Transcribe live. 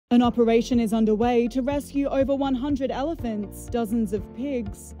An operation is underway to rescue over 100 elephants, dozens of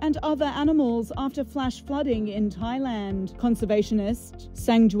pigs, and other animals after flash flooding in Thailand. Conservationist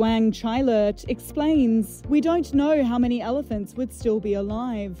Sangjuang Chailert explains, "We don't know how many elephants would still be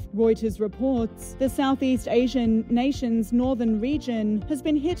alive." Reuters reports, the Southeast Asian nation's northern region has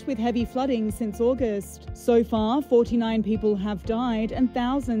been hit with heavy flooding since August. So far, 49 people have died and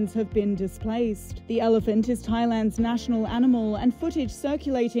thousands have been displaced. The elephant is Thailand's national animal, and footage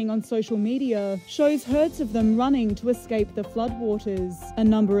circulating on social media shows herds of them running to escape the floodwaters. A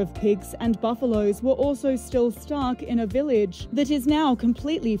number of pigs and buffaloes were also still stuck in a village that is now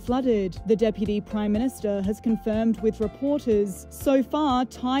completely flooded. The Deputy Prime Minister has confirmed with reporters, so far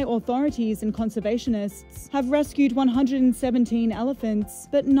Thai authorities and conservationists have rescued 117 elephants,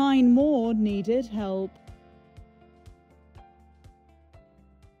 but 9 more needed help.